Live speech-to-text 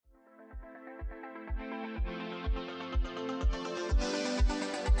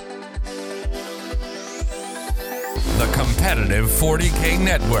Competitive 40K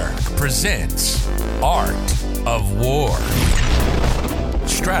Network presents Art of War.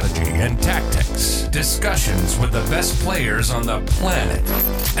 Strategy and tactics, discussions with the best players on the planet.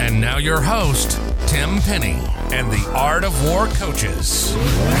 And now your host, Tim Penny, and the Art of War coaches.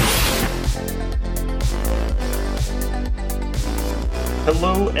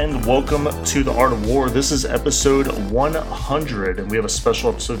 Hello and welcome to the Art of War. This is episode 100, and we have a special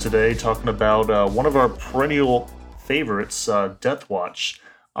episode today talking about one of our perennial favorites, Death Watch.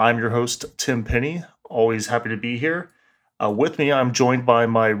 I'm your host, Tim Penny. Always happy to be here. With me, I'm joined by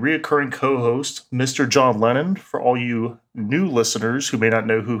my reoccurring co-host, Mr. John Lennon. For all you new listeners who may not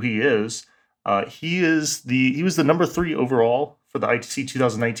know who he is, he was the number 3 overall for the ITC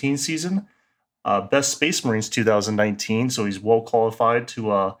 2019 season. Best Space Marines 2019, so he's well qualified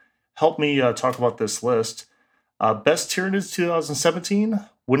to help me talk about this list. Best Tyranids 2017,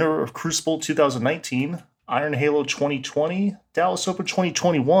 winner of Crucible 2019, Iron Halo 2020, Dallas Open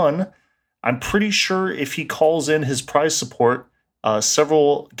 2021. I'm pretty sure if he calls in his prize support,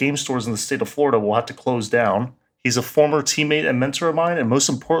 several game stores in the state of Florida will have to close down. He's a former teammate and mentor of mine, and most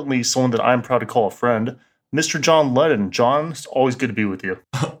importantly, someone that I'm proud to call a friend. Mr. John Lennon. John, it's always good to be with you.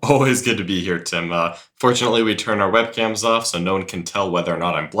 Always good to be here, Tim. Fortunately, we turn our webcams off so no one can tell whether or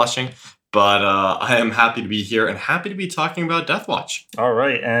not I'm blushing. But I am happy to be here and happy to be talking about Death Watch. All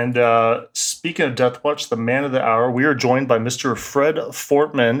right. And speaking of Death Watch, the man of the hour, we are joined by Mr. Fred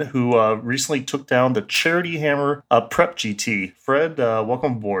Fortman, who recently took down the Charity Hammer Prep GT. Fred,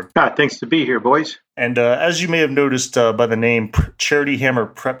 welcome aboard. Thanks to be here, boys. And as you may have noticed by the name Charity Hammer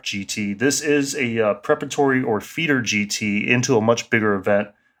Prep GT, this is a preparatory or feeder GT into a much bigger event.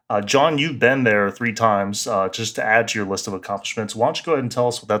 John, you've been there 3 times, just to add to your list of accomplishments. Why don't you go ahead and tell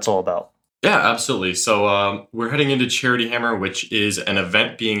us what that's all about? Yeah, absolutely. So we're heading into Charity Hammer, which is an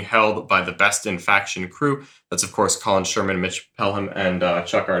event being held by the Best in Faction crew. That's, of course, Colin Sherman, Mitch Pelham, and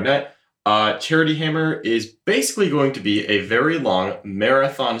Chuck Arnett. Charity Hammer is basically going to be a very long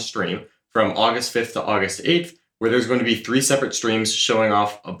marathon stream from August 5th to August 8th, where there's going to be 3 separate streams showing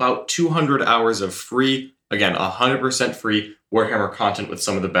off about 200 hours of free, again, 100% free Warhammer content with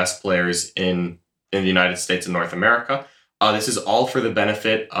some of the best players in the United States and North America. This is all for the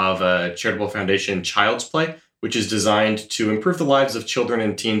benefit of a charitable foundation, Child's Play, which is designed to improve the lives of children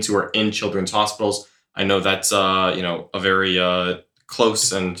and teens who are in children's hospitals. I know that's a very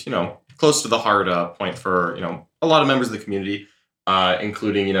close and close to the heart point for a lot of members of the community,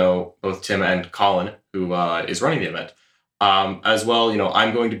 including both Tim and Colin, who is running the event. As well,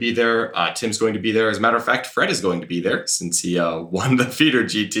 I'm going to be there. Tim's going to be there. As a matter of fact, Fred is going to be there since he won the feeder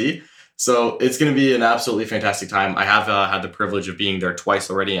GT. So it's going to be an absolutely fantastic time. I have had the privilege of being there twice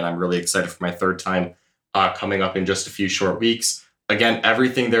already, and I'm really excited for my 3rd time coming up in just a few short weeks. Again,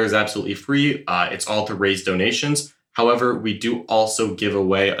 everything there is absolutely free. It's all to raise donations. However, we do also give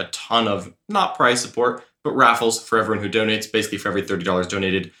away a ton of, not prize support, but raffles for everyone who donates. Basically, for every $30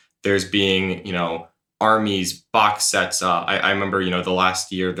 donated, there's being, armies, box sets. I remember, the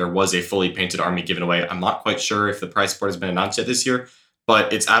last year there was a fully painted army given away. I'm not quite sure if the prize support has been announced yet this year,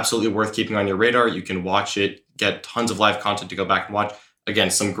 but it's absolutely worth keeping on your radar. You can watch it, get tons of live content to go back and watch. Again,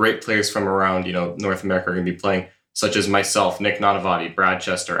 some great players from around, North America are going to be playing, such as myself, Nick Nanavati, Brad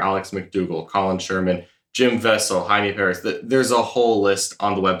Chester, Alex McDougall, Colin Sherman, Jim Vessel, Jaime Paris. There's a whole list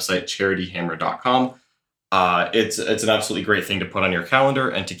on the website, charityhammer.com. It's an absolutely great thing to put on your calendar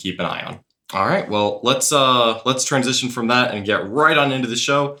and to keep an eye on. All right, well, let's transition from that and get right on into the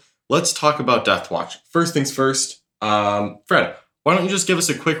show. Let's talk about Death Watch. First things first, Fred, why don't you just give us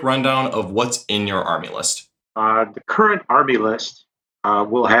a quick rundown of what's in your army list? The current army list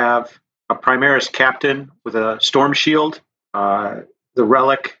will have a Primaris captain with a storm shield, the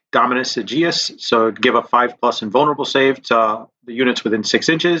relic Dominus Aegeus, so give a 5+ invulnerable save to the units within 6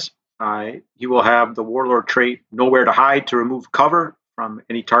 inches. He will have the Warlord trait Nowhere to Hide to remove cover from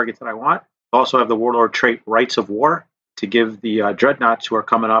any target that I want. Also have the Warlord trait Rights of War to give the Dreadnoughts who are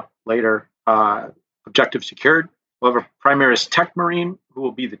coming up later objective secured. We'll have a Primaris Tech Marine who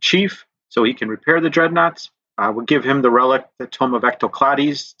will be the chief, so he can repair the Dreadnoughts. We'll give him the relic, the Tome of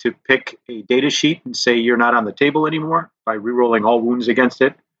Ectoclades, to pick a data sheet and say you're not on the table anymore by rerolling all wounds against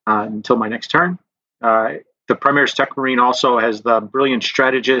it until my next turn. The Primaris Tech Marine also has the Brilliant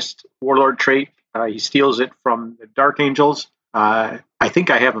Strategist Warlord trait. He steals it from the Dark Angels. I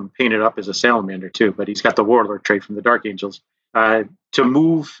think I have him painted up as a Salamander too, but he's got the Warlord trait from the Dark Angels. To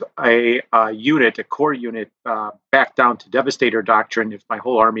move a core unit, back down to Devastator Doctrine if my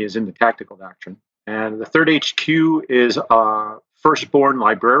whole army is in the Tactical Doctrine. And the 3rd HQ is Firstborn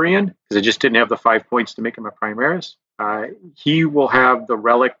Librarian, because I just didn't have the 5 points to make him a Primaris. He will have the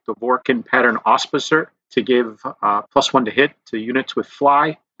relic, the Vorkin Pattern Auspicer, to give +1 to hit to units with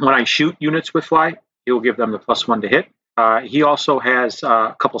fly. When I shoot units with fly, he will give them the +1 to hit. He also has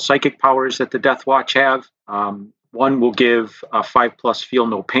a couple psychic powers that the Death Watch have. One will give 5+ feel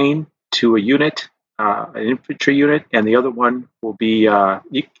no pain to a unit, an infantry unit, and the other one will be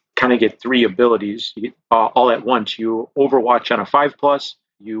you kind of get 3 abilities you get, all at once. You Overwatch on a 5+.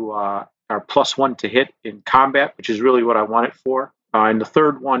 You are +1 to hit in combat, which is really what I want it for. And the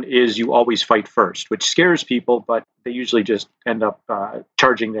third one is you always fight first, which scares people, but they usually just end up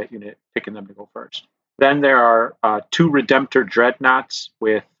charging that unit, picking them to go first. Then there are 2 Redemptor Dreadnoughts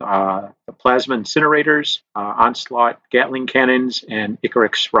with the Plasma Incinerators, Onslaught Gatling Cannons, and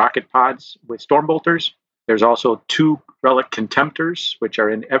Icarus Rocket Pods with Stormbolters. There's also 2 Relic Contemptors, which are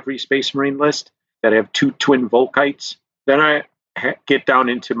in every Space Marine list, that have 2 Twin Volkites. Then I get down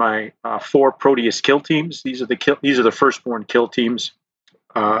into my 4 Proteus kill teams. These are the firstborn kill teams.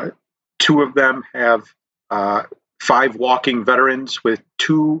 2 of them have 5 walking veterans with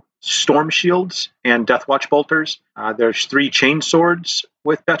 2 storm shields and Deathwatch bolters. There's 3 chain swords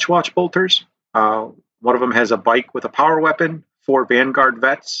with Deathwatch bolters. One of them has a bike with a power weapon. 4 Vanguard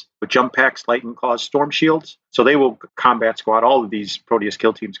vets with jump packs, lightning claws, storm shields. So they will combat squad. All of these Proteus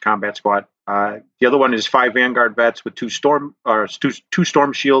kill teams combat squad. The other one is 5 Vanguard vets with 2 storm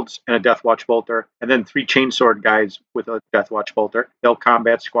shields and a Deathwatch bolter, and then 3 chainsword guys with a Deathwatch bolter. They'll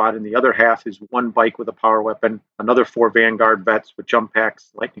combat squad, and the other half is 1 bike with a power weapon, another 4 Vanguard vets with jump packs,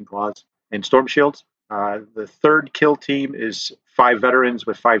 lightning claws, and storm shields. The third kill team is 5 veterans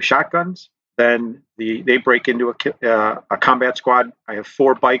with 5 shotguns. Then they break into a combat squad. I have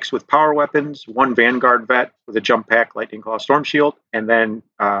 4 bikes with power weapons, 1 Vanguard vet with a jump pack, lightning claw, storm shield, and then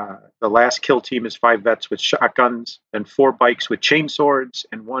the last kill team is 5 vets with shotguns, then 4 bikes with chain swords,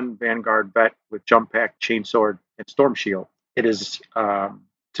 and 1 Vanguard vet with jump pack, chain sword, and storm shield. It's a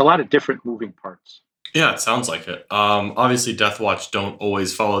lot of different moving parts. Yeah, it sounds like it. Obviously, Deathwatch don't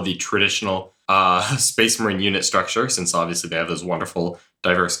always follow the traditional Space Marine unit structure, since obviously they have those wonderful,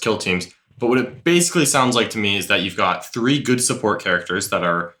 diverse kill teams. But what it basically sounds like to me is that you've got 3 good support characters that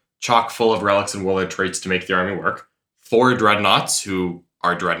are chock full of relics and warlord traits to make the army work, 4 dreadnoughts who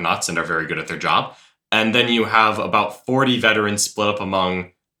are dreadnoughts and are very good at their job, and then you have about 40 veterans split up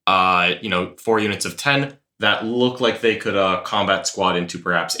among 4 units of 10 that look like they could combat squad into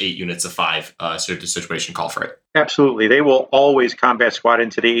perhaps 8 units of 5 should the situation call for it. Absolutely. They will always combat squad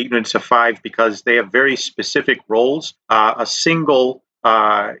into the 8 units of 5 because they have very specific roles. A single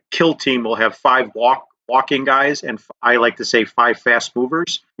kill team will have 5 walking guys, and I like to say 5 fast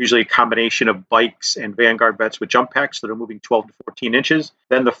movers, usually a combination of bikes and Vanguard vets with jump packs that are moving 12 to 14 inches.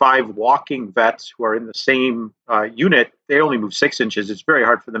 Then the 5 walking vets who are in the same unit, they only move 6 inches. It's very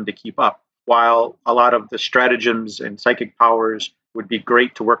hard for them to keep up. While a lot of the stratagems and psychic powers would be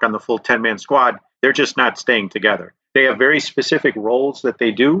great to work on the full 10-man squad, they're just not staying together. They have very specific roles that they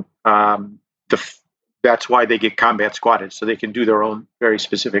do. That's why they get combat squatted, so they can do their own very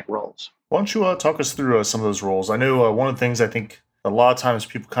specific roles. Why don't you talk us through some of those roles? I know one of the things I think a lot of times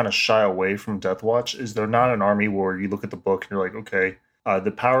people kind of shy away from Deathwatch is they're not an army where you look at the book and you're like, okay,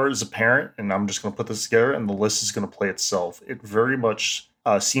 the power is apparent, and I'm just going to put this together, and the list is going to play itself. It very much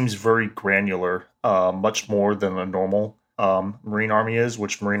seems very granular, much more than a normal Marine army is,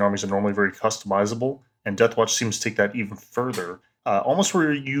 which Marine armies are normally very customizable, and Deathwatch seems to take that even further, almost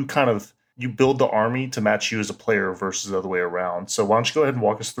where you build the army to match you as a player versus the other way around. So why don't you go ahead and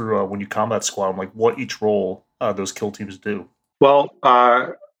walk us through when you combat squad, like what each role those kill teams do? Well,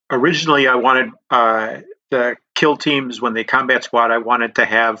 originally I wanted the kill teams, when they combat squad, I wanted to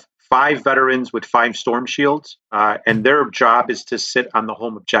have 5 veterans with 5 storm shields, and their job is to sit on the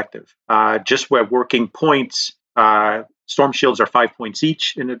home objective. Just where working points, storm shields are 5 points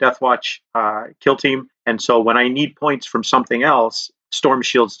each in the Deathwatch kill team, and so when I need points from something else, storm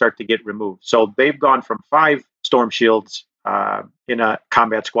shields start to get removed. So they've gone from 5 storm shields in a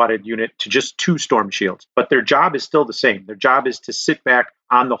combat squatted unit to just 2 storm shields. But their job is still the same. Their job is to sit back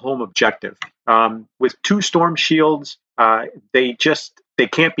on the home objective. With 2 storm shields, they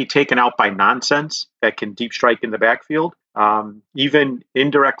can't be taken out by nonsense that can deep strike in the backfield. Even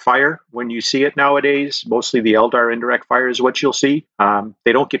indirect fire, when you see it nowadays, mostly the Eldar indirect fire is what you'll see.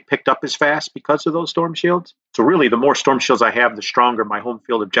 They don't get picked up as fast because of those storm shields. So really, the more storm shields I have, the stronger my home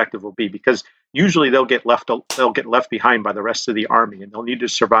field objective will be, because usually they'll get left behind by the rest of the army, and they'll need to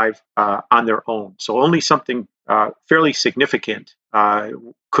survive on their own. So only something fairly significant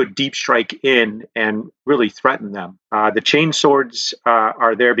could deep strike in and really threaten them. The chain swords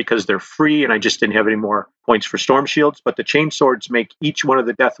are there because they're free, and I just didn't have any more points for storm shields. But the chain swords make each one of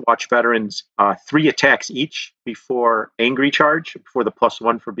the Death Watch veterans 3 attacks each before angry charge, before the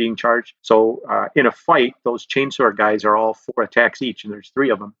 +1 for being charged. So in a fight, those chainsword guys are all 4 attacks each, and there's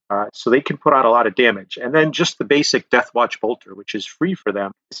 3 of them. So they can put out a lot of damage. And then just the basic Death Watch bolter, which is free for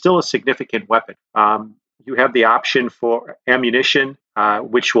them, is still a significant weapon. You have the option for ammunition,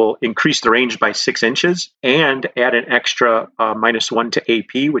 which will increase the range by 6 inches and add an extra -1 to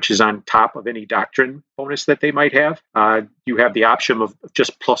AP, which is on top of any doctrine bonus that they might have. You have the option of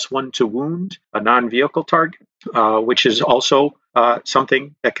just +1 to wound a non-vehicle target, which is also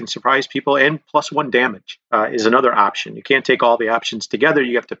something that can surprise people, and +1 damage is another option. You can't take all the options together.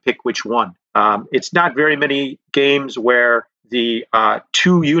 You have to pick which one. It's not very many games where the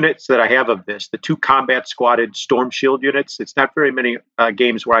 2 units that I have of this, the 2 combat squatted storm shield units, it's not very many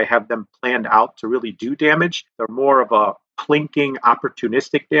games where I have them planned out to really do damage. They're more of a plinking,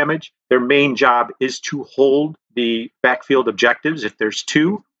 opportunistic damage. Their main job is to hold the backfield objectives. If there's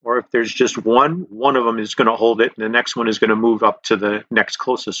 2, or if there's just one of them is going to hold it, and the next one is going to move up to the next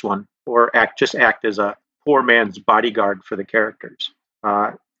closest one, or act as a poor man's bodyguard for the characters.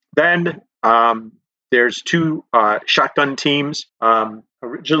 Then there's 2 shotgun teams.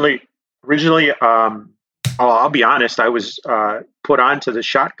 Originally, I'll be honest, I was put onto the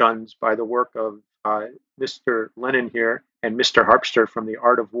shotguns by the work of Mr. Lennon here and Mr. Harpster from the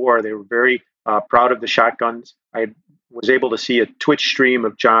Art of War. They were very proud of the shotguns. I was able to see a Twitch stream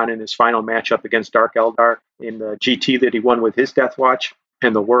of John in his final matchup against Dark Eldar in the GT that he won with his Death Watch,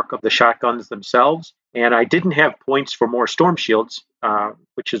 and the work of the shotguns themselves. And I didn't have points for more storm shields,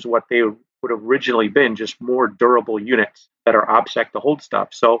 which is what they would have originally been, just more durable units that are OBSEC to hold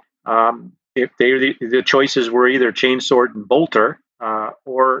stuff. So if the choices were either chainsword and bolter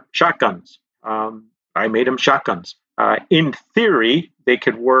or shotguns, I made them shotguns. In theory, they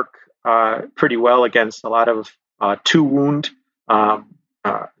could work pretty well against a lot of 2 wound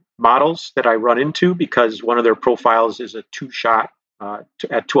models that I run into, because one of their profiles is a 2-shot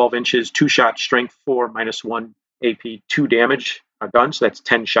at 12 inches, 2-shot strength 4, -1 AP, 2 damage gun. So that's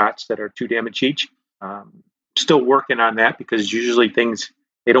 10 shots that are 2 damage each. Still working on that, because usually things,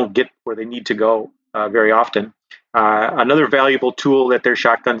 they don't get where they need to go very often. Another valuable tool that their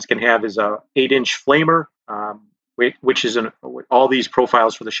shotguns can have is a 8-inch flamer, which is all these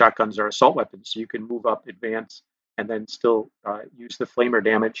profiles for the shotguns are assault weapons. So you can move up, advance, and then still use the flamer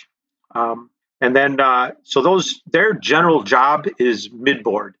damage. And then, their general job is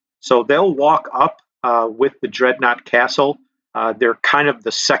midboard. So they'll walk up with the Dreadnought Castle. They're kind of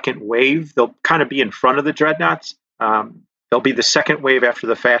the second wave. They'll kind of be in front of the Dreadnoughts. They'll be the second wave after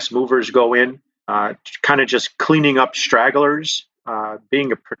the fast movers go in, kind of just cleaning up stragglers,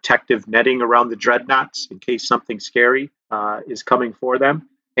 being a protective netting around the Dreadnoughts in case something scary is coming for them,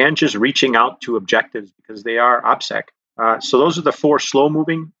 and just reaching out to objectives because they are OBSEC. So those are the 4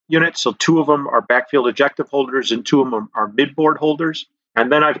 slow-moving units. So 2 of them are backfield objective holders, and 2 of them are midboard holders. And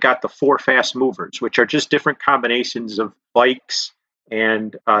then I've got the 4 fast movers, which are just different combinations of bikes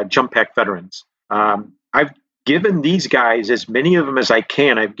and jump pack veterans. I've given these guys as many of them as I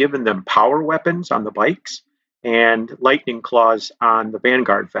can. I've given them power weapons on the bikes and lightning claws on the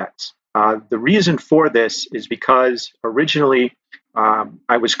Vanguard vets. The reason for this is because originally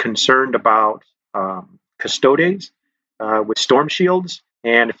I was concerned about Custodes with storm shields.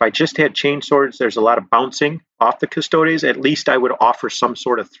 And if I just had chain swords, there's a lot of bouncing off the Custodes. At least I would offer some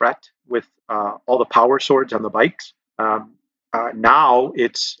sort of threat with all the power swords on the bikes. Now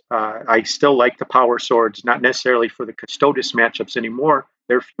I still like the power swords, not necessarily for the Custodes matchups anymore.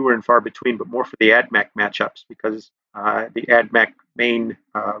 They're fewer and far between, but more for the AdMech matchups, because the AdMech main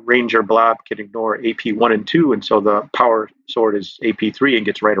Ranger Blob can ignore AP 1 and 2, and so the power sword is AP 3 and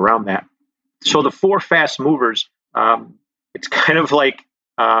gets right around that. So the 4 fast movers, it's kind of like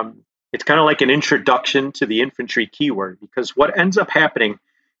an introduction to the infantry keyword, because what ends up happening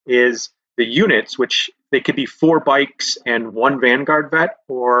is the units, which they could be 4 bikes and 1 Vanguard vet,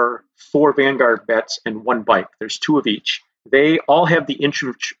 or 4 Vanguard vets and 1 bike. There's 2 of each. They all have the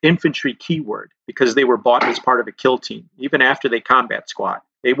infantry keyword because they were bought as part of a kill team. Even after they combat squad,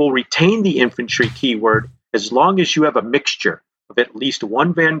 they will retain the infantry keyword as long as you have a mixture of at least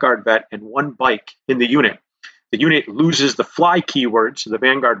 1 Vanguard vet and 1 bike in the unit. The unit loses the fly keyword, so the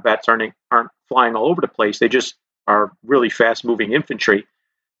Vanguard vets aren't flying all over the place. They just are really fast-moving infantry.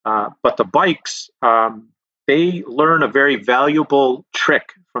 But the bikes, they learn a very valuable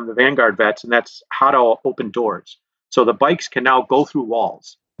trick from the Vanguard vets, and that's how to open doors. So the bikes can now go through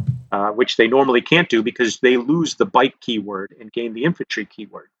walls. which they normally can't do because they lose the bike keyword and gain the infantry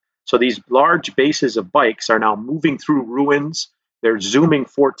keyword. So these large bases of bikes are now moving through ruins. They're zooming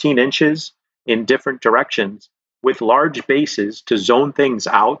 14 inches in different directions with large bases to zone things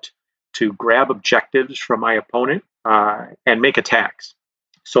out, to grab objectives from my opponent, and make attacks.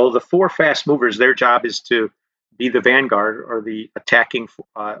 So the 4 fast movers, their job is to be the vanguard or the attacking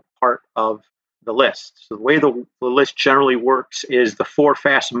part of the list. So the way the list generally works is the 4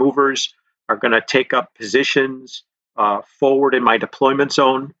 fast movers are going to take up positions forward in my deployment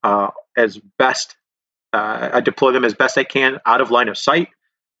zone as best. I deploy them as best I can out of line of sight.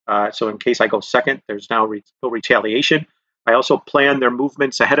 So in case I go second, there's now no retaliation. I also plan their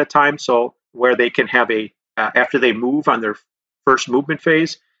movements ahead of time, so where they can have after they move on their first movement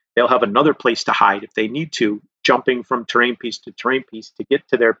phase, they'll have another place to hide if they need to, jumping from terrain piece to terrain piece to get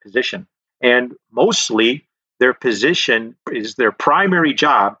to their position. And mostly their position is their primary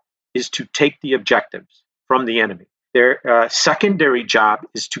job is to take the objectives from the enemy. Their secondary job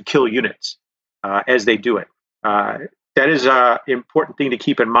is to kill units as they do it. That is an important thing to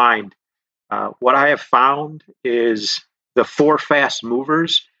keep in mind. What I have found is the 4 fast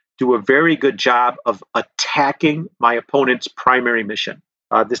movers do a very good job of attacking my opponent's primary mission.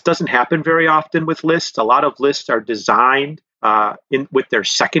 This doesn't happen very often with lists. A lot of lists are designed with their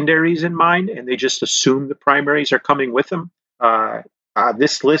secondaries in mind, and they just assume the primaries are coming with them.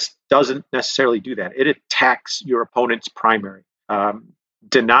 This list doesn't necessarily do that. It attacks your opponent's primary,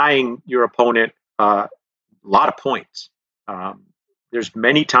 denying your opponent a lot of points. There's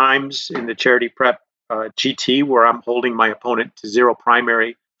many times in the charity prep GT where I'm holding my opponent to 0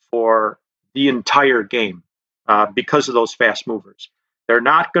 primary for the entire game because of those fast movers. They're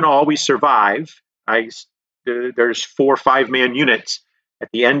not going to always survive. There's 4 or 5-man units. At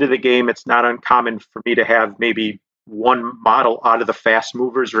the end of the game, it's not uncommon for me to have maybe 1 model out of the fast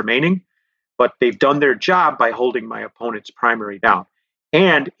movers remaining, but they've done their job by holding my opponent's primary down.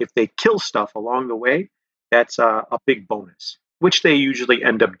 And if they kill stuff along the way, that's a big bonus, which they usually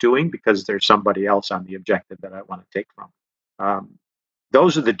end up doing because there's somebody else on the objective that I want to take from.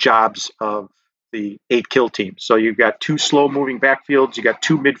 Those are the jobs of the 8 kill teams. So you've got 2 slow moving backfields, you got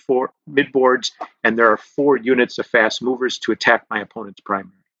 2 mid boards, and there are 4 units of fast movers to attack my opponent's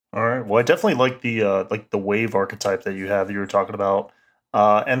primary. All right. Well, I definitely like the wave archetype that you have that you were talking about.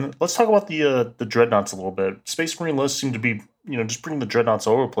 And let's talk about the dreadnoughts a little bit. Space Marine lists seem to be just bringing the dreadnoughts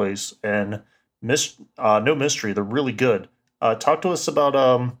all over the place, and no mystery, they're really good. Talk to us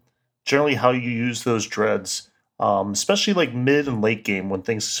about generally how you use those dreads. Especially like mid and late game when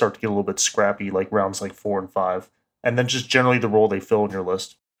things start to get a little bit scrappy, like rounds like 4 and 5, and then just generally the role they fill in your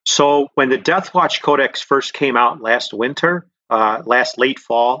list. So when the Deathwatch Codex first came out last late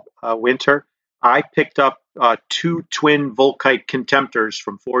fall, winter, I picked up 2 twin Volkite Contemptors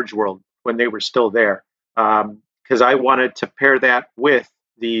from Forge World when they were still there, because I wanted to pair that with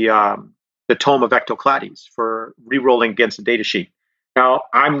the Tome of Ectoclades for rerolling against the datasheet. Now,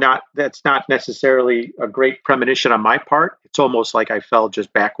 that's not necessarily a great premonition on my part. It's almost like I fell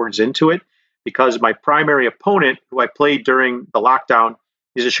just backwards into it because my primary opponent, who I played during the lockdown,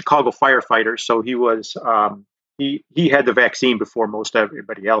 is a Chicago firefighter. So he was he had the vaccine before most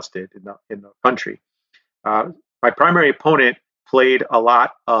everybody else did in the country. My primary opponent played a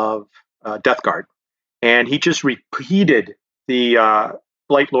lot of Death Guard, and he just repeated the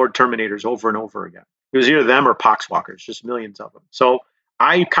Blight Lord Terminators over and over again. It was either them or Poxwalkers, just millions of them. So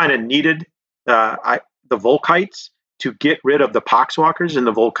I kind of needed the Volkites to get rid of the Poxwalkers and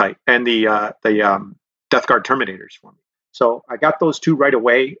the Volkite and the Death Guard Terminators for me. So I got those 2 right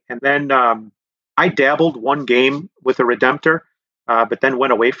away, and then I dabbled 1 game with a Redemptor, but then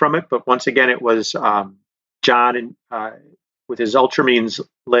went away from it. But once again, it was John and with his Ultramarines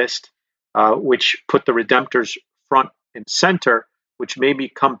list, which put the Redemptors front and center, which made me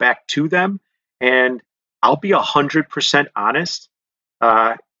come back to them. And I'll be 100% honest.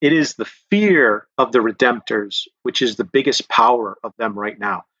 It is the fear of the Redemptors, which is the biggest power of them right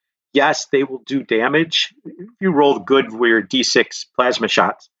now. Yes, they will do damage. If you roll good with your D6 plasma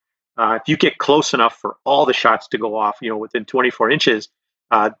shots, if you get close enough for all the shots to go off, within 24 inches,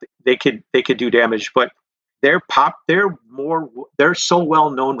 they could do damage. But they're so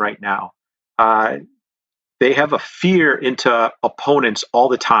well known right now. They have a fear into opponents all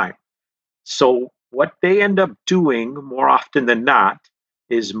the time. So what they end up doing more often than not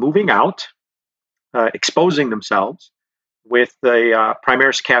is moving out, exposing themselves with the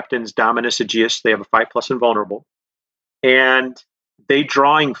Primaris Captains Dominus Aegeus. They have a 5+ invulnerable, and they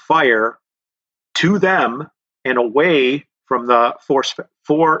drawing fire to them and away from the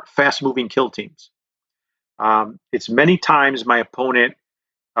 4 fast-moving kill teams. It's many times my opponent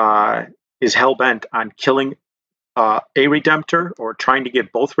is hell-bent on killing a Redemptor or trying to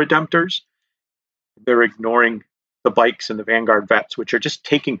get both Redemptors, they're ignoring the bikes and the Vanguard vets, which are just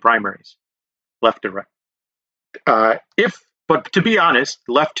taking primaries left and right. But to be honest,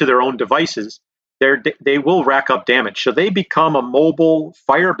 left to their own devices, they will rack up damage. So they become a mobile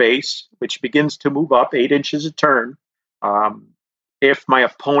fire base, which begins to move up 8 inches a turn. If my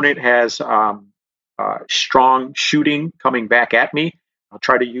opponent has strong shooting coming back at me, I'll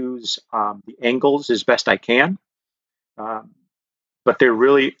try to use the angles as best I can. But they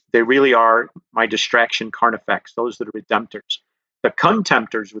really are my distraction Carnifex. Those are the Redemptors. The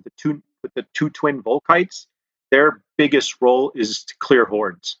Contemptors with the two twin Volkites, their biggest role is to clear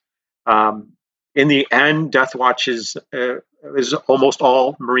hordes. In the end, Deathwatch is almost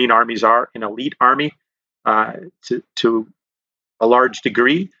all Marine armies are an elite army to a large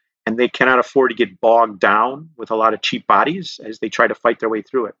degree, and they cannot afford to get bogged down with a lot of cheap bodies as they try to fight their way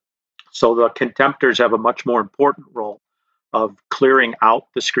through it. So the Contemptors have a much more important role of clearing out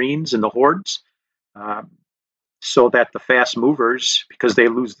the screens and the hordes, so that the fast movers, because they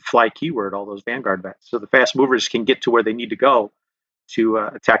lose the fly keyword, all those Vanguard vets, so the fast movers can get to where they need to go to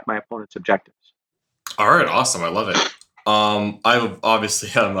attack my opponent's objectives. All right, awesome. I love it. I obviously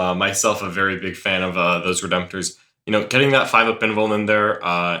am myself a very big fan of those Redemptors. Getting that 5-up invuln in there.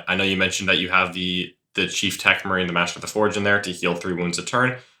 I know you mentioned that you have the Chief Tech Marine, the Master of the Forge in there to heal 3 wounds a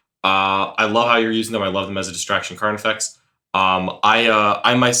turn. I love how you're using them. I love them as a distraction Carnifex.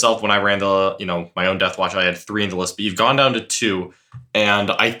 I myself, when I ran my own Deathwatch, I had 3 in the list, but you've gone down to 2, and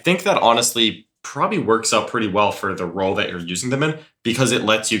I think that honestly probably works out pretty well for the role that you're using them in, because it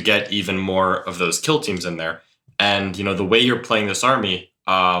lets you get even more of those kill teams in there. And the way you're playing this army,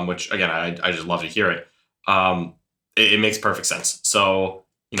 which again I just love to hear it. It makes perfect sense. So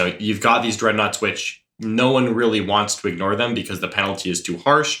you've got these Dreadnoughts, which no one really wants to ignore them because the penalty is too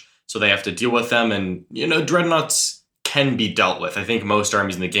harsh, so they have to deal with them. And Dreadnoughts can be dealt with. I think most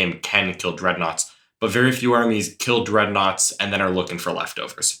armies in the game can kill Dreadnoughts, but very few armies kill Dreadnoughts and then are looking for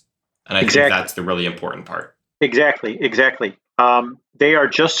leftovers. And I think that's the really important part. Exactly. They are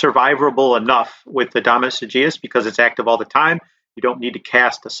just survivable enough with the Dominus Aegeus because it's active all the time. You don't need to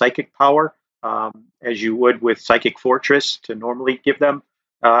cast a psychic power as you would with Psychic Fortress to normally give them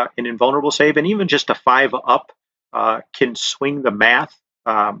an invulnerable save. And even just a 5-up can swing the math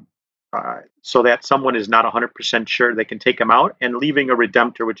so that someone is not 100% sure they can take him out. And leaving a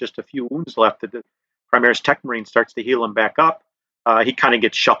Redemptor with just a few wounds left, the Primaris Tech Marine starts to heal him back up. He kind of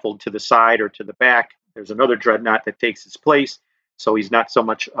gets shuffled to the side or to the back. There's another Dreadnought that takes his place, so he's not so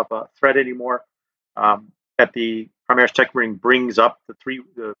much of a threat anymore. That the Primaris Tech Marine brings up the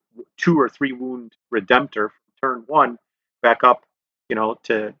 2 or 3 wound Redemptor from turn 1 back up,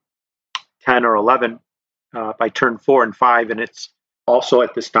 to 10 or 11 by turn 4 and 5, and it's also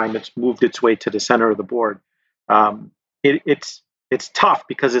at this time it's moved its way to the center of the board. It's tough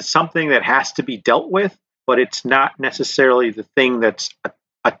because it's something that has to be dealt with, but it's not necessarily the thing that's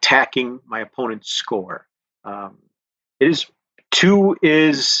attacking my opponent's score. 2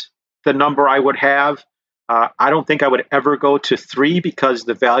 is the number I would have. I don't think I would ever go to 3 because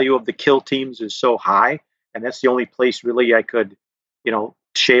the value of the kill teams is so high, and that's the only place really I could,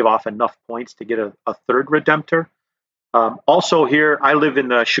 shave off enough points to get a 3rd Redemptor. Also here, I live in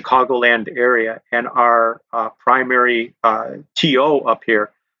the Chicagoland area, and our primary TO up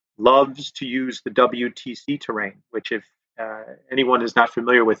here loves to use the WTC terrain, which if anyone is not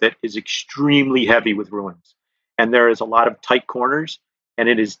familiar with it, is extremely heavy with ruins. And there is a lot of tight corners, and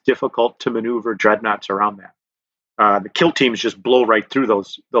it is difficult to maneuver Dreadnoughts around that. The kill teams just blow right through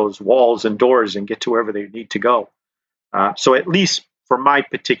those walls and doors and get to wherever they need to go. So at least for my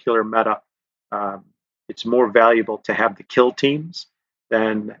particular meta, it's more valuable to have the kill teams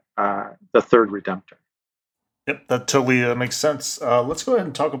than the 3rd Redemptor. Yep, that totally makes sense. Let's go ahead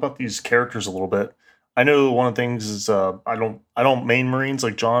and talk about these characters a little bit. I know one of the things is I don't main Marines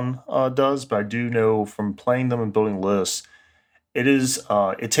like John does, but I do know from playing them and building lists,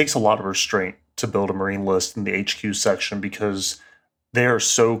 it takes a lot of restraint to build a Marine list in the HQ section because they are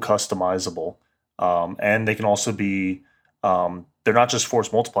so customizable, and they can also be they're not just force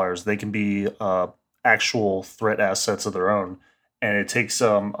multipliers; they can be actual threat assets of their own, and it takes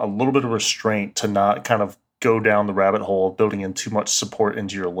a little bit of restraint to not kind of go down the rabbit hole of building in too much support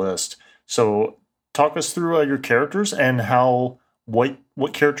into your list. So talk us through your characters and how what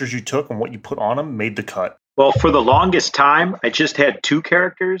characters you took and what you put on them made the cut. Well, for the longest time, I just had 2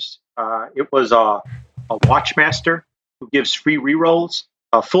 characters. It was a Watchmaster who gives free rerolls,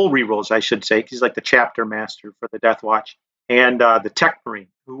 full rerolls, I should say. He's like the chapter master for the Death Watch. And the Tech Marine,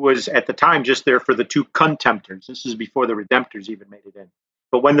 who was at the time just there for the 2 Contemptors. This is before the Redemptors even made it in.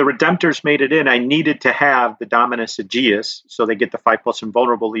 But when the Redemptors made it in, I needed to have the Dominus Aegeus, so they get the 5+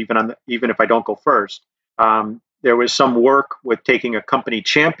 invulnerable even if I don't go first. There was some work with taking a company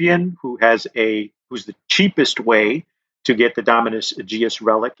champion who's the cheapest way to get the Dominus Aegeus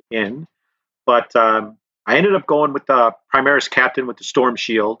relic in. But I ended up going with the Primaris Captain with the Storm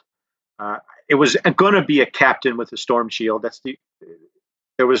Shield. It was going to be a captain with the Storm Shield.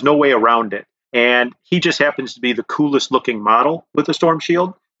 There was no way around it. And he just happens to be the coolest looking model with the Storm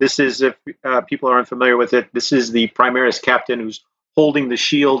Shield. This is, if people are unfamiliar with it, this is the Primaris Captain who's holding the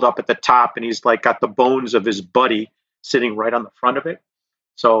shield up at the top, and he's like got the bones of his buddy sitting right on the front of it.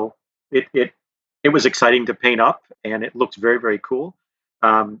 So it was exciting to paint up, and it looked very, very cool.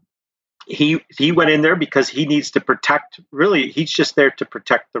 He went in there because he needs to protect. Really, he's just there to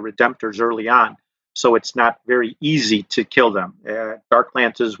protect the Redemptors early on. So it's not very easy to kill them. Dark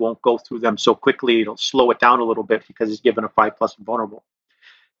Lances won't go through them so quickly. It'll slow it down a little bit because he's given a 5+ invulnerable.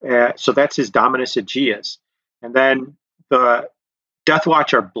 So that's his Dominus Aegeus. And then the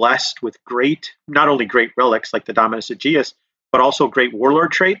Deathwatch are blessed with not only great relics like the Dominus Aegeus, but also great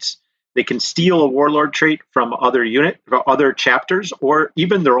Warlord traits. They can steal a Warlord trait from other chapters, or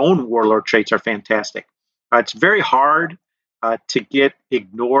even their own Warlord traits are fantastic. It's very hard to get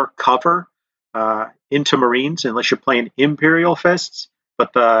Ignore cover into Marines unless you're playing Imperial Fists.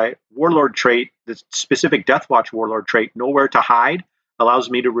 But the Warlord trait, the specific Deathwatch Warlord trait, Nowhere to Hide, allows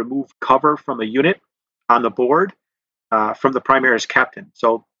me to remove cover from a unit on the board from the Primaris Captain.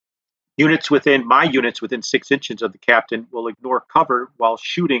 So units within 6 inches of the captain will ignore cover while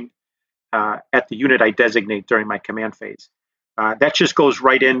shooting at the unit I designate during my command phase. That just goes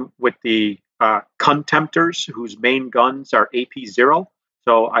right in with the Contemptors, whose main guns are AP 0.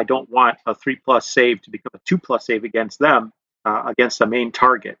 So I don't want a 3+ save to become a 2+ save against them, against the main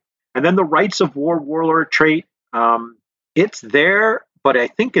target. And then the Rights of War Warlord trait, it's there, but I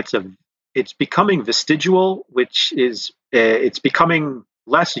think it's becoming vestigial, which is it's becoming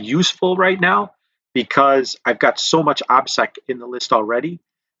less useful right now because I've got so much OBSEC in the list already.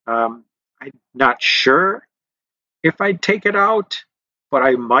 I'm not sure if I'd take it out, but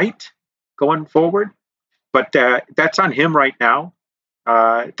I might going forward. But that's on him right now.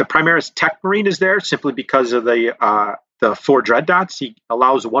 The Primaris Tech Marine is there simply because of the 4 Dreadnoughts. He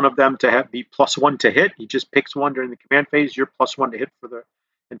allows one of them to be +1 to hit. He just picks one during the command phase. You're +1 to hit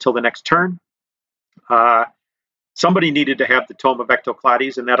until the next turn. Somebody needed to have the Tome of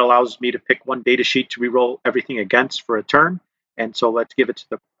Ectoclades, and that allows me to pick one data sheet to reroll everything against for a turn. And so let's give it to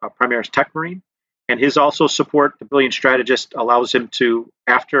the Primaris Tech Marine. And his also support, the Brilliant Strategist, allows him to,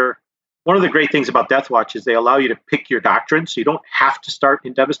 one of the great things about Deathwatch is they allow you to pick your doctrine, so you don't have to start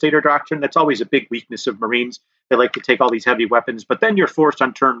in Devastator Doctrine. That's always a big weakness of Marines. They like to take all these heavy weapons, but then you're forced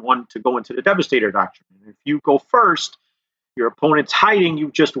on turn 1 to go into the Devastator Doctrine. And if you go first, your opponent's hiding,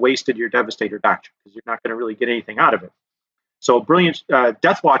 you've just wasted your Devastator Doctrine because you're not going to really get anything out of it. So Brilliant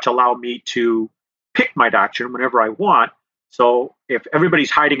Deathwatch allow me to pick my doctrine whenever I want. So if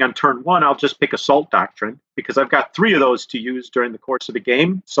everybody's hiding on turn 1, I'll just pick Assault Doctrine because I've got 3 of those to use during the course of the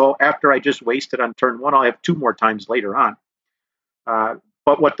game. So after I just wasted on turn 1, I'll have 2 more times later on.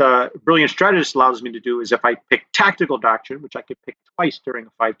 But what the Brilliant Strategist allows me to do is if I pick Tactical Doctrine, which I could pick twice during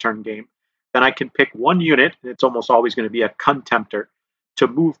a 5-turn game, then I can pick one unit, and it's almost always going to be a Contemptor, to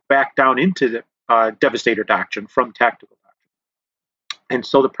move back down into the Devastator Doctrine from Tactical Doctrine. And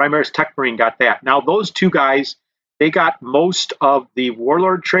so the Primaris Tech Marine got that. Now those 2 guys, they got most of the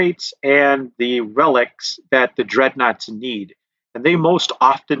Warlord traits and the relics that the Dreadnoughts need. And they most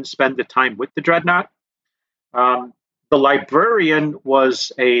often spend the time with the Dreadnought. The Librarian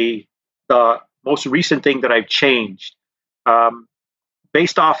was the most recent thing that I've changed.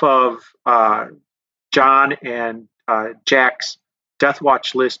 Based off of John and Jack's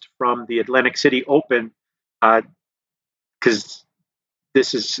Deathwatch list from the Atlantic City Open, because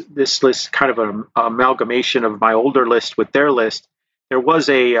this list kind of an amalgamation of my older list with their list. There was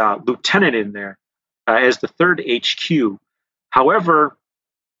a lieutenant in there as the 3rd HQ. However,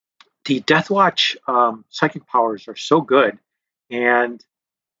 the Deathwatch psychic powers are so good, and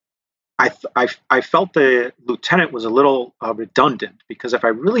I felt the lieutenant was a little redundant because if I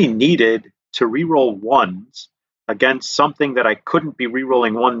really needed to reroll 1s against something that I couldn't be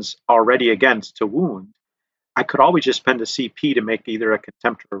rerolling 1s already against to wound, I could always just spend a CP to make either a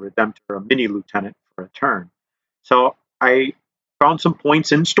Contemptor or Redemptor or a mini lieutenant for a turn. So I found some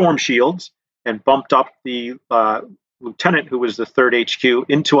points in Storm Shields and bumped up the lieutenant, who was the 3rd HQ,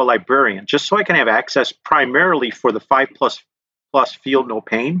 into a Librarian, just so I can have access primarily for the 5++ Feel No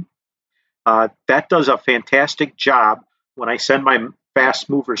Pain. That does a fantastic job when I send my fast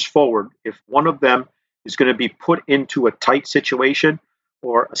movers forward. If one of them is going to be put into a tight situation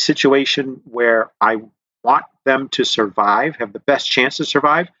or a situation where I want them to survive, have the best chance to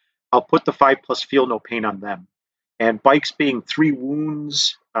survive, I'll put the 5+ feel no pain on them. And bikes being 3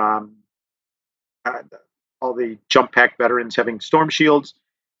 wounds, all the jump pack veterans having storm shields,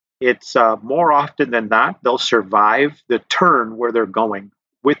 it's more often than not, they'll survive the turn where they're going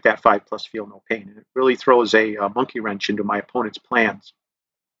with that 5+ feel no pain. And it really throws a monkey wrench into my opponent's plans.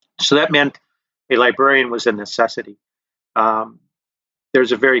 So that meant a librarian was a necessity.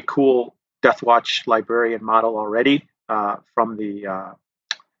 There's a very cool Deathwatch librarian model already from the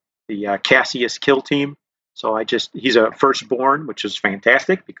Cassius kill team. So he's a firstborn, which is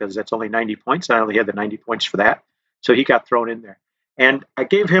fantastic because that's only 90 points. I only had the 90 points for that. So he got thrown in there. And I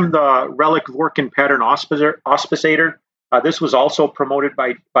gave him the Relic Working Pattern Auspicator. This was also promoted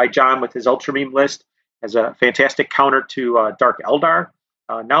by John with his Ultrameme list as a fantastic counter to Dark Eldar.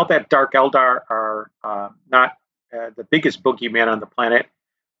 Now that Dark Eldar are not the biggest boogeyman on the planet,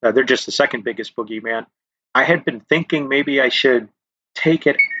 they're just the second biggest boogeyman. I had been thinking maybe I should take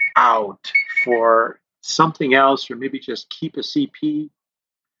it out for something else, or maybe just keep a CP.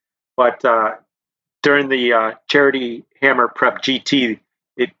 But during the Charity Hammer Prep GT,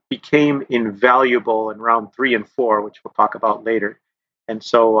 it became invaluable in round 3 and 4, which we'll talk about later. And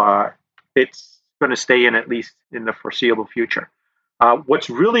so it's going to stay in at least in the foreseeable future. What's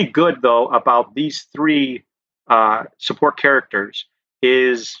really good, though, about these 3 support characters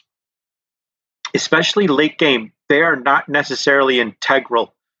is, especially late game, they are not necessarily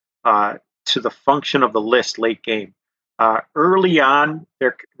integral to the function of the list late game. Early on,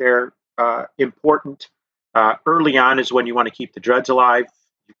 they're important. Early on is when you want to keep the Dreads alive.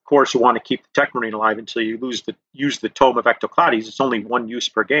 Of course, you want to keep the Tech Marine alive until you use the Tome of Ectoclades. It's only 1 use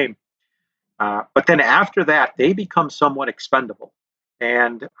per game. But then after that, they become somewhat expendable.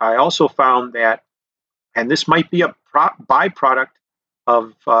 And I also found that, and this might be a byproduct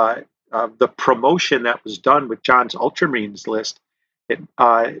of the promotion that was done with John's Ultramarines list,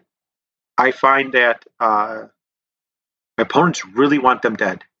 I find that my opponents really want them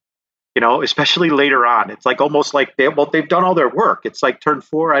dead. Especially later on. It's like almost like they've done all their work. It's like turn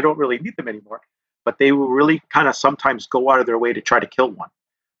 4, I don't really need them anymore. But they will really kind of sometimes go out of their way to try to kill one.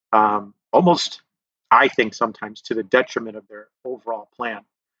 Almost, I think, sometimes to the detriment of their overall plan.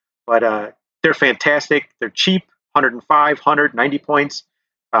 But they're fantastic. They're cheap, 105, 100, 90 points,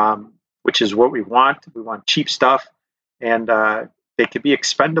 which is what we want. We want cheap stuff. And they could be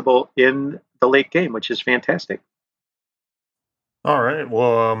expendable in the late game, which is fantastic. All right.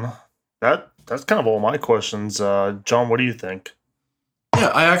 Well, that's kind of all my questions. John, what do you think? Yeah,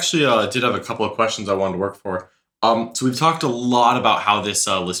 I actually did have a couple of questions I wanted to work for. So we've talked a lot about how this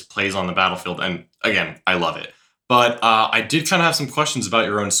list plays on the battlefield, and again, I love it. But I did kind of have some questions about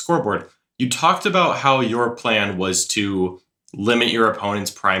your own scoreboard. You talked about how your plan was to limit your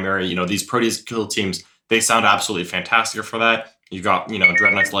opponent's primary. These Proteus kill teams, they sound absolutely fantastic for that. You've got,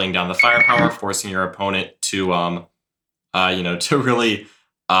 Dread Knights laying down the firepower, forcing your opponent to, to really,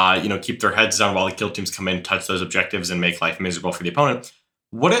 keep their heads down while the kill teams come in, touch those objectives, and make life miserable for the opponent.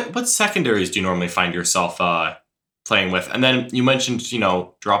 What secondaries do you normally find yourself playing with? And then you mentioned,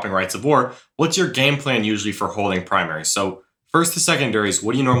 dropping Rites of War. What's your game plan usually for holding primaries? So first to secondaries,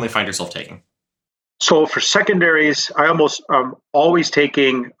 what do you normally find yourself taking? So for secondaries, I almost always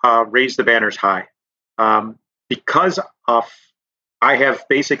taking Raise the Banners High. Because I have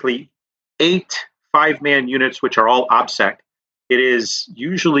basically 8 5-man units, which are all OBSEC. It is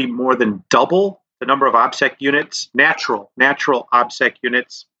usually more than double the number of OBSEC units, natural OBSEC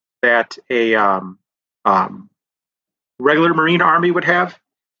units that a regular Marine Army would have.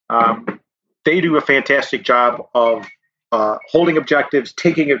 They do a fantastic job of holding objectives,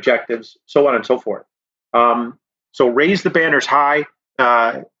 taking objectives, so on and so forth. So Raise the Banners High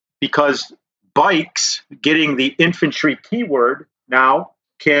because bikes getting the infantry keyword now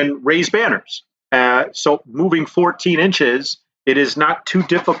can raise banners. So moving 14 inches, it is not too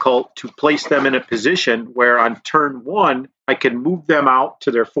difficult to place them in a position where on turn 1, I can move them out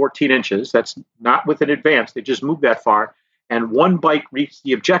to their 14 inches. That's not with an advance. They just move that far. And one bike reaches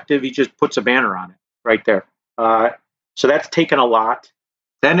the objective, he just puts a banner on it right there. So that's taken a lot.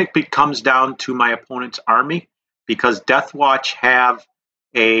 Then it comes down to my opponent's army because Deathwatch have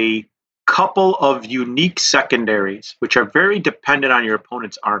a couple of unique secondaries, which are very dependent on your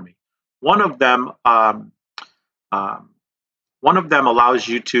opponent's army. One of them allows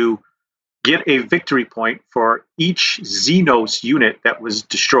you to get a victory point for each Xenos unit that was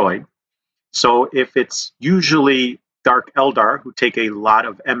destroyed. So if it's usually Dark Eldar, who take a lot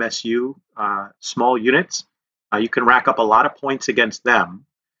of MSU, small units, you can rack up a lot of points against them.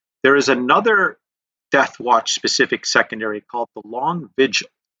 There is another Death Watch specific secondary called the Long Vigil,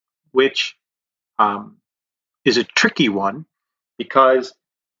 which is a tricky one because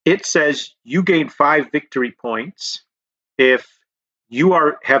it says you gain 5 victory points if you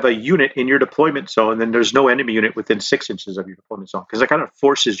have a unit in your deployment zone, then there's no enemy unit within 6 inches of your deployment zone, because it kind of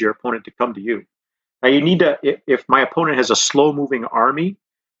forces your opponent to come to you. Now you need to, if my opponent has a slow moving army,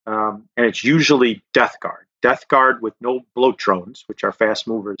 and it's usually Death Guard with no Bloatrones, which are fast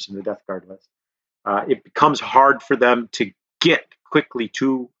movers in the Death Guard list, it becomes hard for them to get quickly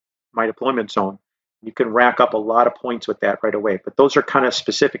to my deployment zone. You can rack up a lot of points with that right away, but those are kind of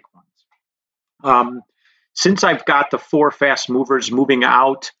specific ones. Since I've got the 4 fast movers moving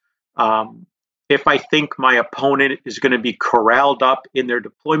out, if I think my opponent is going to be corralled up in their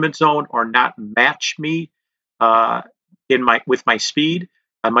deployment zone or not match me with my speed,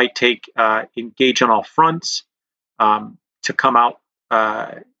 I might take engage on all fronts to come out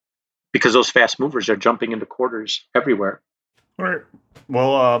because those fast movers are jumping into quarters everywhere. All right.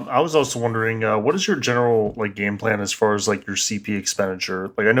 Well, I was also wondering, what is your general game plan as far as your CP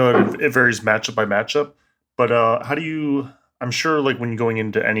expenditure? I know it varies matchup by matchup, but how do you? I'm sure when you're going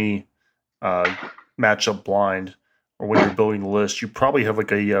into any matchup blind or when you're building the list, you probably have a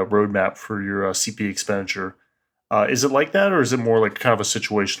roadmap for your CP expenditure. Is it like that, or is it more kind of a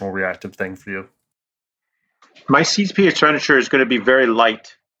situational reactive thing for you? My CP expenditure is going to be very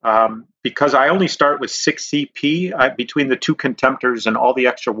light. Because I only start with 6 CP between the 2 Contemptors and all the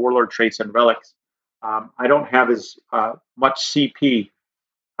extra Warlord traits and relics. I don't have as much CP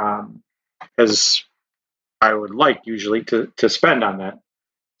as I would like usually to spend on that.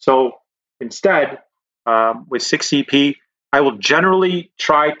 So instead, with 6 CP, I will generally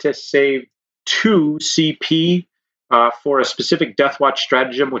try to save 2 CP for a specific Death Watch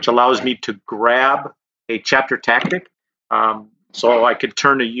stratagem, which allows me to grab a chapter tactic. So I could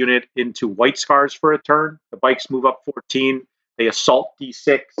turn a unit into White Scars for a turn. The bikes move up 14. They assault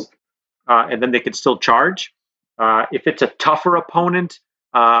D6, and then they can still charge. If it's a tougher opponent,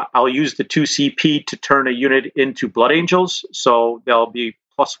 I'll use the 2 CP to turn a unit into Blood Angels. So they'll be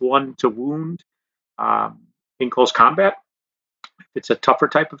 +1 to wound in close combat. If it's a tougher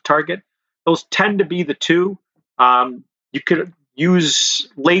type of target, those tend to be the 2. You could use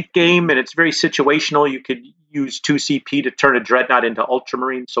late game, and it's very situational. You could use 2 CP to turn a Dreadnought into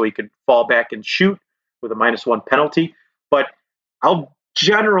Ultramarine so he could fall back and shoot with a -1 penalty. But I'll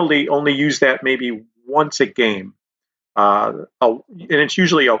generally only use that maybe once a game. And it's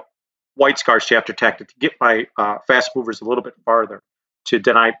usually a White Scars chapter tactic to get my fast movers a little bit farther to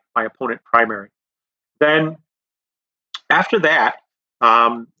deny my opponent primary. Then after that,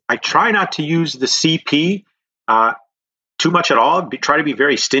 I try not to use the CP too much at all. Try to be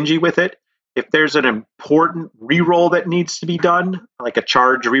very stingy with it. If there's an important reroll that needs to be done, like a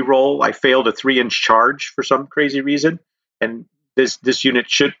charge reroll, I failed a 3-inch charge for some crazy reason, and this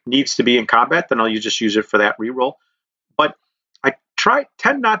unit needs to be in combat, then I'll just use it for that reroll. But I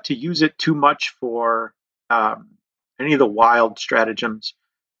tend not to use it too much for any of the wild stratagems,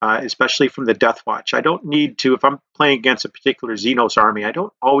 especially from the Death Watch. I don't need to, if I'm playing against a particular Xenos army, I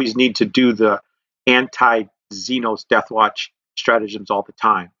don't always need to do the anti-Xenos Death Watch stratagems all the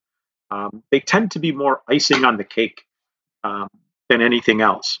time. They tend to be more icing on the cake than anything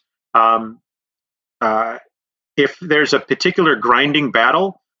else. If there's a particular grinding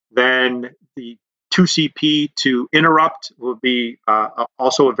battle, then the 2 CP to interrupt will be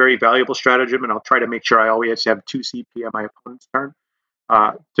also a very valuable stratagem, and I'll try to make sure I always have 2 CP on my opponent's turn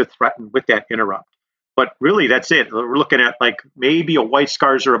to threaten with that interrupt. But really, that's it. We're looking at maybe a White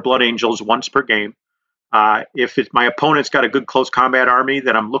Scars or a Blood Angels once per game. If my opponent's got a good close combat army,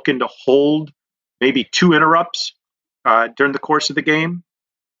 then I'm looking to hold maybe 2 interrupts during the course of the game.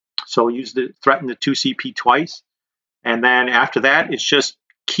 So threaten the 2 CP twice. And then after that, it's just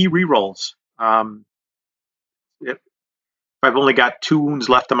key rerolls. If I've only got 2 wounds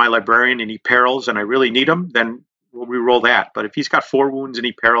left on my librarian and he perils and I really need him, then we'll reroll that. But if he's got 4 wounds and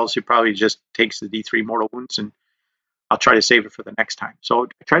he perils, he probably just takes the D3 mortal wounds, and I'll try to save it for the next time. So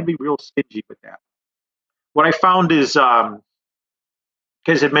I try to be real stingy with that. What I found is, guys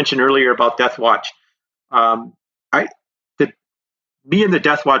had mentioned earlier about Death Watch. Me and the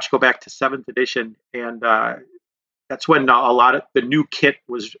Death Watch go back to 7th edition, and that's when a lot of the new kit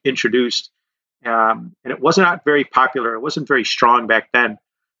was introduced. And it was not very popular. It wasn't very strong back then.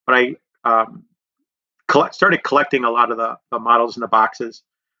 But I started collecting a lot of the models in the boxes.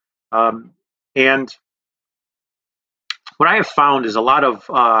 And what I have found is a lot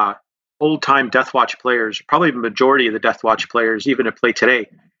of old-time Death Watch players, probably the majority of the Death Watch players, even that play today,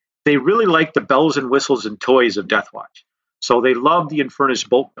 they really like the bells and whistles and toys of Death Watch. So they love the Infernus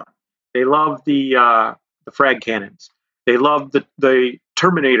bolt gun. They love the frag cannons. They love the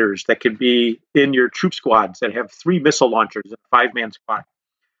Terminators that can be in your troop squads that have 3 missile launchers in a 5-man squad.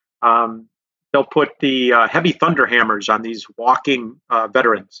 They'll put the heavy thunder hammers on these walking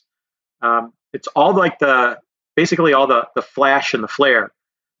veterans. It's all like basically all the flash and the flare,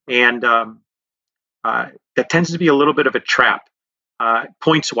 and that tends to be a little bit of a trap.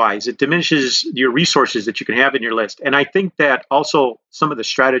 Points wise, it diminishes your resources that you can have in your list. And I think that also some of the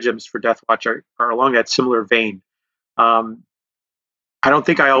stratagems for Deathwatch are along that similar vein. I don't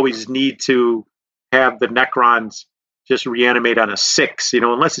think I always need to have the Necrons just reanimate on a 6,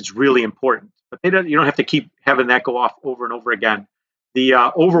 unless it's really important. But you don't have to keep having that go off over and over again. The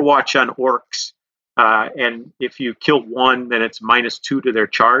Overwatch on Orcs, and if you kill 1, then it's -2 to their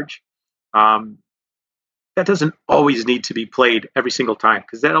charge. That doesn't always need to be played every single time,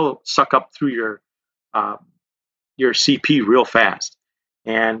 because that'll suck up through your CP real fast.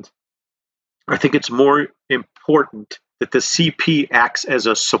 And I think it's more important that the CP acts as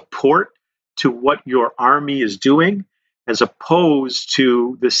a support to what your army is doing, as opposed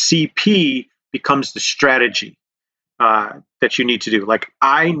to the CP becomes the strategy that you need to do. Like,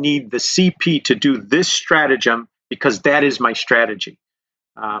 I need the CP to do this stratagem because that is my strategy.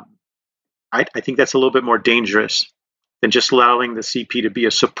 I think that's a little bit more dangerous than just allowing the CP to be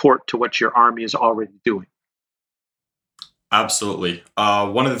a support to what your army is already doing. Absolutely.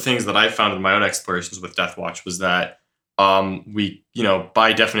 One of the things that I found in my own explorations with Deathwatch was that we,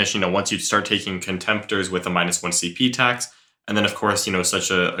 by definition, once you start taking Contemptors with a -1 CP tax, and then, of course,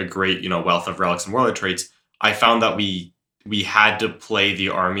 such a great, wealth of relics and warlord traits, I found that we had to play the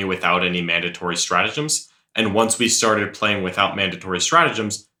army without any mandatory stratagems. And once we started playing without mandatory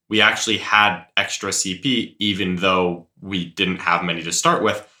stratagems, we actually had extra CP, even though we didn't have many to start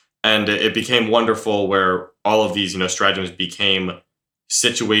with. And it became wonderful where all of these, stratagems became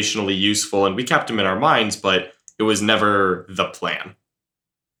situationally useful, and we kept them in our minds, but it was never the plan.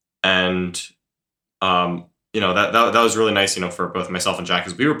 And, that was really nice, for both myself and Jack,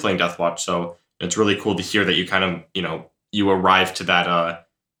 as we were playing Deathwatch. So it's really cool to hear that you kind of, you arrived to that,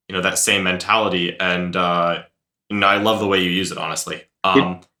 that same mentality. And I love the way you use it, honestly.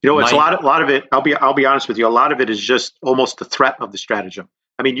 It's a lot of it. I'll be honest with you. A lot of it is just almost the threat of the stratagem.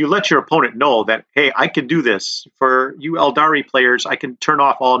 I mean, you let your opponent know that, hey, I can do this. For you Eldari players, I can turn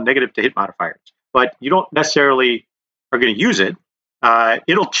off all negative to hit modifiers. But you don't necessarily are going to use it.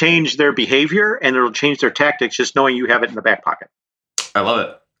 It'll change their behavior and it'll change their tactics just knowing you have it in the back pocket. I love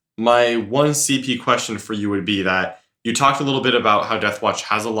it. My one CP question for you would be that you talked a little bit about how Deathwatch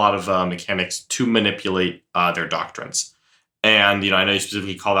has a lot of mechanics to manipulate their doctrines. And, I know you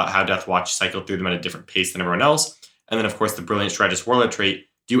specifically called out how Deathwatch cycled through them at a different pace than everyone else. And then, of course, the Brilliant Strategist Warlord trait.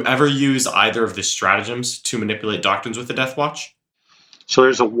 Do you ever use either of the stratagems to manipulate doctrines with the Deathwatch? So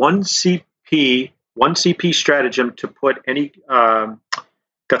there's a 1 CP stratagem to put any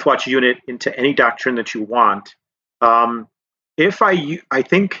Deathwatch unit into any doctrine that you want. If I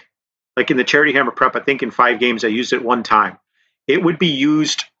think, like in the Charity Hammer prep, I think in 5 games I used it 1 time. It would be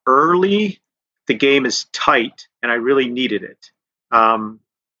used early. The game is tight, and I really needed it.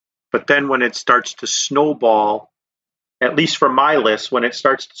 But then when it starts to snowball, at least for my list, when it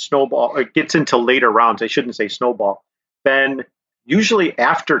starts to snowball, it gets into later rounds. I shouldn't say snowball. Then usually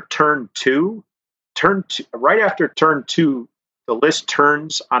after turn two, right after turn 2, the list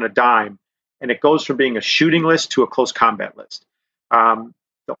turns on a dime, and it goes from being a shooting list to a close combat list.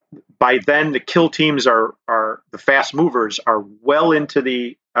 By then, the kill teams are the fast movers are well into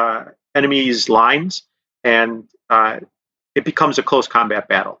the enemy's lines, and it becomes a close combat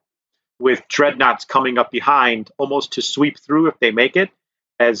battle, with dreadnoughts coming up behind almost to sweep through if they make it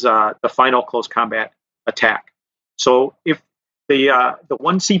as the final close combat attack. So if the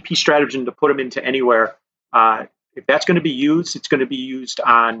 1 CP stratagem to put them into anywhere, if that's going to be used, it's going to be used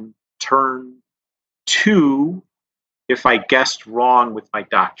on turn 2 if I guessed wrong with my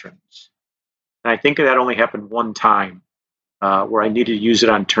doctrines. And I think that only happened 1 time where I needed to use it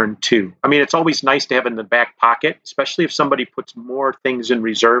on turn 2. I mean, it's always nice to have in the back pocket, especially if somebody puts more things in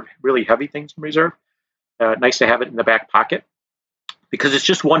reserve, really heavy things in reserve. Nice to have it in the back pocket, because it's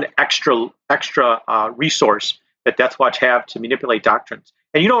just one extra resource that Deathwatch have to manipulate doctrines.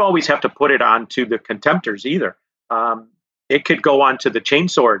 And you don't always have to put it onto the Contemptors either. It could go onto the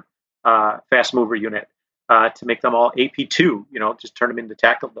Chainsword fast mover unit to make them all AP2, just turn them into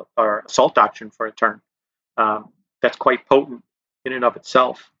tackle or assault doctrine for a turn. That's quite potent in and of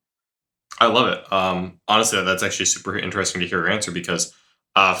itself. I love it. Honestly, that's actually super interesting to hear your answer, because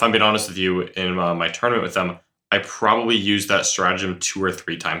if I'm being honest with you, in my tournament with them, I probably used that stratagem 2 or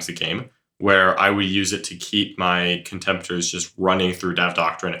 3 times a game, where I would use it to keep my Contemptors just running through Dev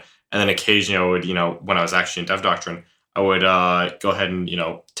Doctrine And then occasionally I would, when I was actually in Dev Doctrine, I would go ahead and,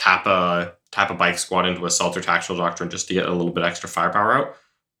 tap a bike squad into Assault or Tactical Doctrine just to get a little bit extra firepower out.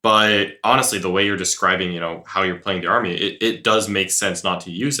 But honestly, the way you're describing, how you're playing the army, it does make sense not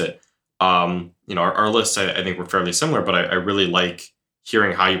to use it. Our lists, I think, were fairly similar, but I really like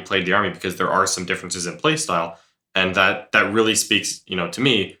hearing how you played the army because there are some differences in play style. And that really speaks, to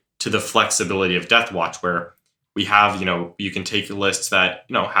me, to the flexibility of Death Watch, where we have, you can take lists that,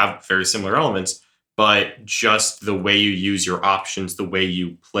 have very similar elements, but just the way you use your options, the way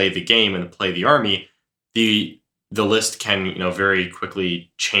you play the game and play the army, the list can, very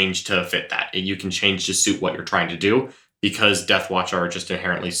quickly change to fit that. You can change to suit what you're trying to do because Death Watch are just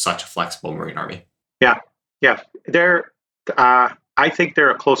inherently such a flexible Marine army. Yeah. I think they're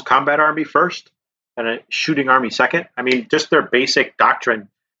a close combat army first and a shooting army second. I mean, just their basic doctrine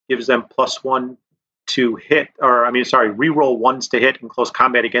gives them +1 to hit, reroll ones to hit in close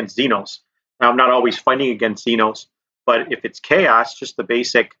combat against Xenos. Now, I'm not always fighting against Xenos, but if it's Chaos, just the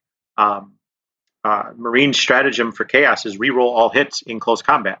basic Marine stratagem for Chaos is reroll all hits in close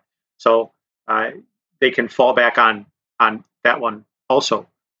combat. So they can fall back on that one also.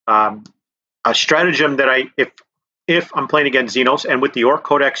 A stratagem that if I'm playing against Xenos, and with the Orc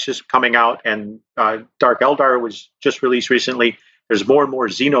Codex just coming out and Dark Eldar was just released recently, there's more and more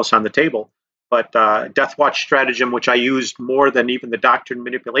Xenos on the table. But Death Watch stratagem, which I used more than even the Doctrine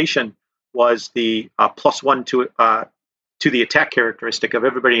Manipulation, was the +1 to the attack characteristic of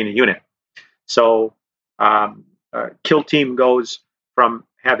everybody in a unit. So Kill Team goes from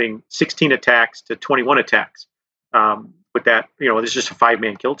having 16 attacks to 21 attacks. With that, this is just a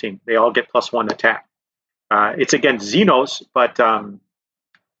 5-man kill team. They all get +1 attack. It's against Xenos, but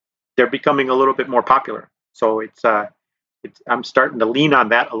they're becoming a little bit more popular. So I'm starting to lean on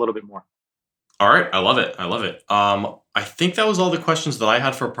that a little bit more. All right, I love it. I think that was all the questions that I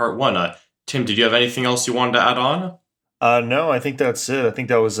had for part 1. Tim, did you have anything else you wanted to add on? No, I think that's it. I think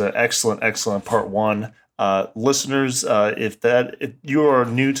that was an excellent part 1. Listeners, if you are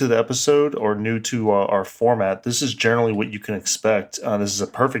new to the episode or new to our format, this is generally what you can expect. This is a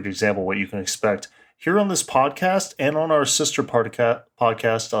perfect example of what you can expect here on this podcast and on our sister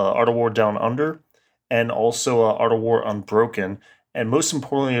podcast, Art of War Down Under, and also Art of War Unbroken. And most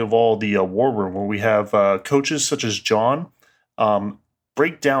importantly of all, the War Room, where we have coaches such as John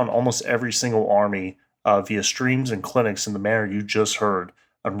break down almost every single army via streams and clinics in the manner you just heard,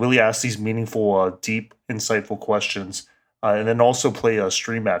 and really ask these meaningful, deep, insightful questions, and then also play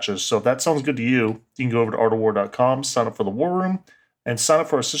stream matches. So if that sounds good to you, you can go over to artofwar.com, sign up for the War Room, and sign up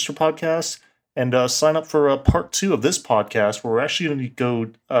for our sister podcast, and sign up for part 2 of this podcast, where we're actually going to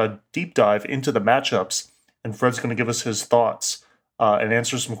go deep dive into the matchups, and Fred's going to give us his thoughts and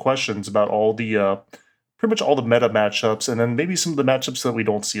answer some questions about all the pretty much all the meta matchups, and then maybe some of the matchups that we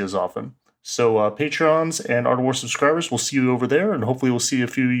don't see as often. So Patreons and Art of War subscribers, we'll see you over there, and hopefully we'll see a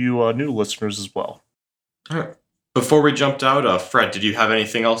few of you new listeners as well. All right. Before we jumped out, Fred, did you have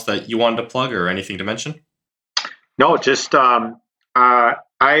anything else that you wanted to plug or anything to mention? No, just I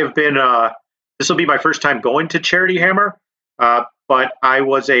have been. This will be my first time going to Charity Hammer, but I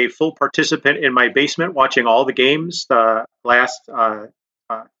was a full participant in my basement watching all the games. The last 3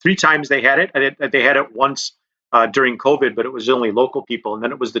 times they had it. They had it once during COVID, but it was only local people. And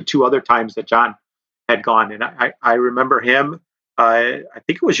then it was the 2 other times that John had gone. And I remember him, I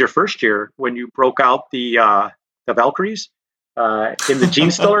think it was your first year when you broke out the Valkyries in the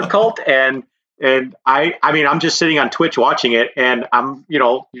Gene Stealer cult. And I mean, I'm just sitting on Twitch watching it, and I'm,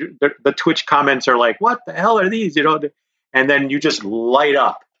 the Twitch comments are like, what the hell are these? And then you just light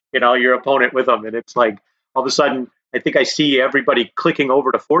up, your opponent with them. And it's like, all of a sudden, I think I see everybody clicking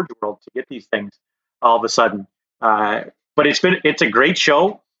over to Forge World to get these things all of a sudden. But it's a great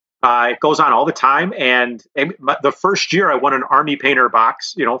show. It goes on all the time. And the first year I won an Army Painter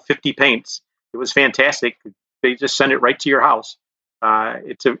box, 50 paints. It was fantastic. They just send it right to your house.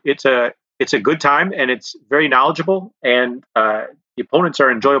 It's a good time, and it's very knowledgeable, and the opponents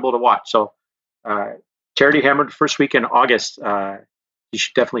are enjoyable to watch. So Charity Hammer, first week in August, you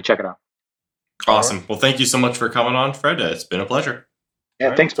should definitely check it out. Awesome. Right. Well, thank you so much for coming on, Fred. It's been a pleasure. Yeah,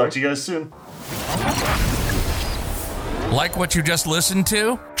 right, thanks. Talk to you guys soon. Like what you just listened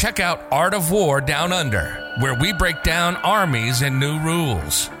to? Check out Art of War Down Under, where we break down armies and new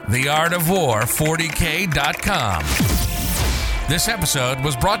rules. TheArtOfWar40k.com. This episode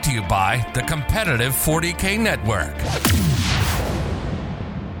was brought to you by the Competitive 40K Network.